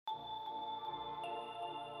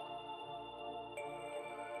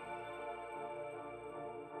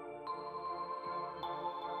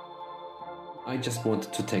I just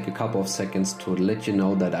wanted to take a couple of seconds to let you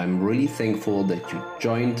know that I'm really thankful that you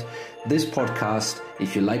joined this podcast.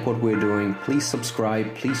 If you like what we're doing, please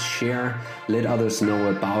subscribe, please share, let others know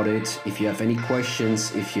about it. If you have any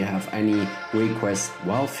questions, if you have any requests,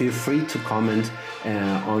 well, feel free to comment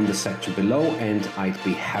on the section below and I'd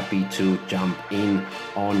be happy to jump in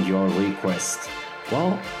on your request.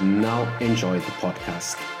 Well, now enjoy the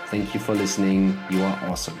podcast. Thank you for listening. You are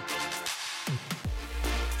awesome.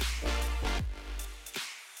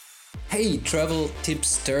 Hey, travel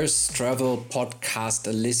tipsters, travel podcast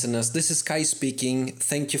listeners. This is Kai speaking.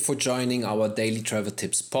 Thank you for joining our Daily Travel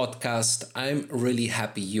Tips podcast. I'm really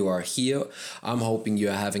happy you are here. I'm hoping you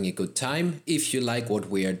are having a good time. If you like what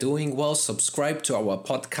we are doing, well, subscribe to our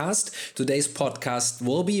podcast. Today's podcast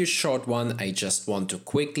will be a short one. I just want to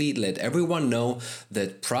quickly let everyone know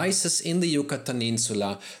that prices in the Yucatan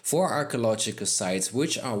Peninsula for archaeological sites,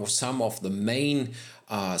 which are some of the main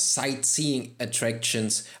sightseeing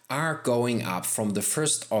attractions, are going up from the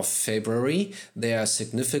 1st of February. They are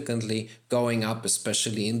significantly going up,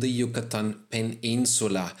 especially in the Yucatan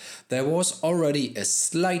Peninsula. There was already a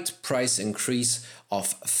slight price increase of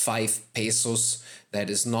 5 pesos. That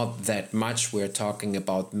is not that much. We're talking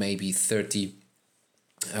about maybe 30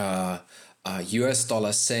 US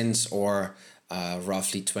dollar cents or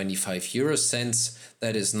roughly 25 euro cents.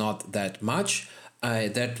 That is not that much.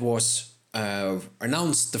 That was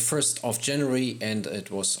announced the 1st of January and it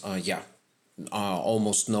was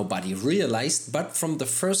almost nobody realized, but from the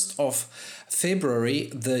 1st of February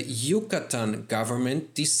the Yucatan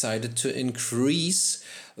government decided to increase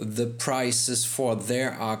the prices for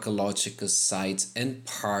their archaeological sites and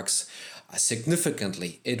parks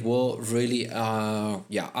significantly. It will really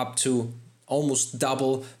up to almost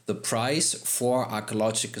double the price for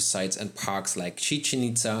archaeological sites and parks like Chichen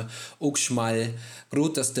Itza, Uxmal,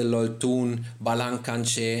 Grutas del Oltun,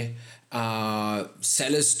 Balancanche,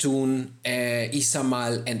 Celestun,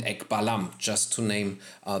 Izamal and Ekbalam, just to name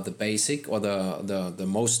the basic or the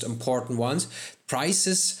most important ones.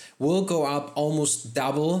 Prices will go up almost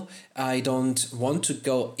double. I don't want to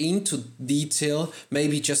go into detail.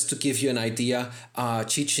 Maybe just to give you an idea,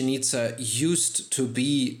 Chichen Itza used to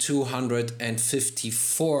be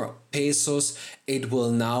 254 pesos. It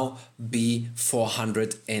will now be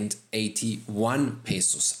 481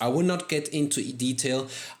 pesos. I will not get into detail.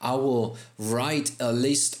 I will write a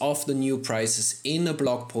list of the new prices in a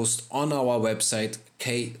blog post on our website,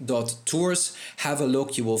 k.tours. Have a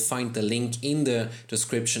look. You will find the link in the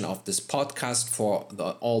description of this podcast for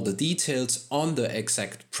all the details on the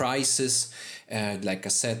exact prices. Like I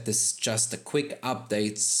said, this is just a quick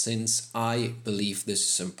update since I believe this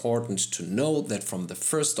is important to know that from the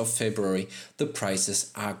 1st of February, the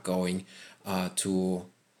prices are going to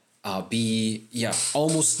be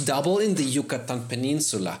almost double in the Yucatan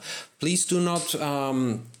Peninsula. Please do not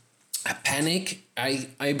panic.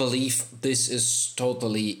 I believe this is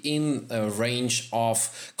totally in a range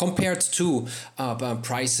of, compared to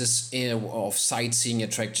prices of sightseeing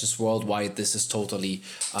attractions worldwide, this is totally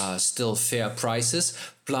still fair prices.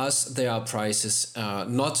 Plus there are prices,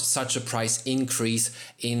 not such a price increase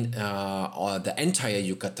in the entire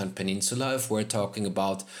Yucatan Peninsula. If we're talking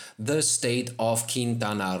about the state of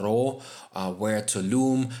Quintana Roo, where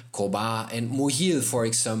Tulum, Coba and Muhil, for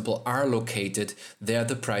example, are located, there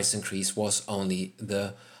the price increase was only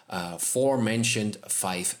the aforementioned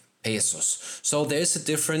 5 pesos. So there's a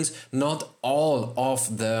difference. Not all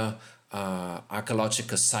of the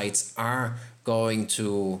archaeological sites are going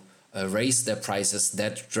to raise their prices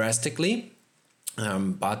that drastically,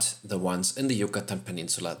 but the ones in the Yucatan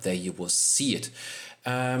Peninsula, there you will see it.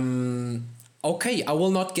 Okay, I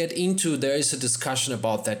will not get into, there is a discussion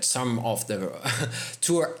about that some of the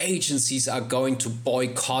tour agencies are going to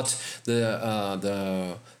boycott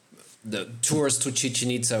the tours to Chichen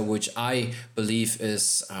Itza, which I believe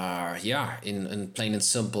is, in plain and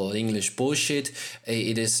simple English, bullshit.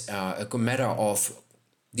 It is a matter of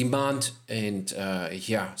demand and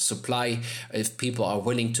supply. If people are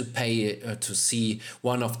willing to pay to see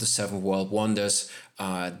one of the 7 world wonders,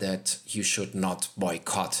 that you should not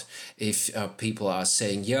boycott. If people are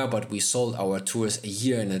saying, but we sold our tours a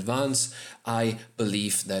year in advance, I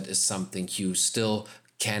believe that is something you still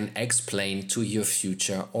can explain to your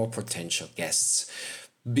future or potential guests.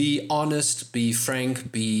 Be honest, be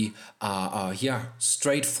frank, be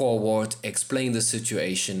straightforward, explain the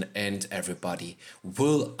situation and everybody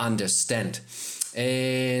will understand.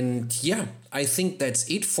 And I think that's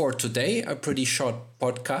it for today. A pretty short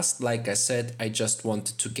podcast. Like I said, I just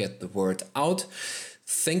wanted to get the word out.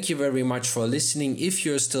 Thank you very much for listening. If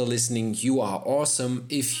you're still listening, you are awesome.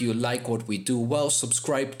 If you like what we do, well,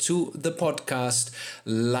 subscribe to the podcast,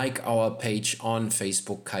 like our page on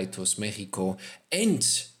Facebook, Kaitos Mexico, and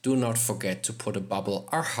do not forget to put a bubble,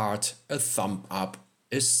 a heart, a thumb up,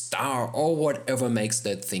 a star, or whatever makes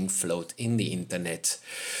that thing float in the internet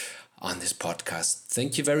on this podcast.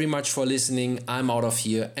 Thank you very much for listening. I'm out of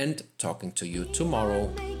here and talking to you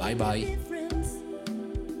tomorrow. Bye bye.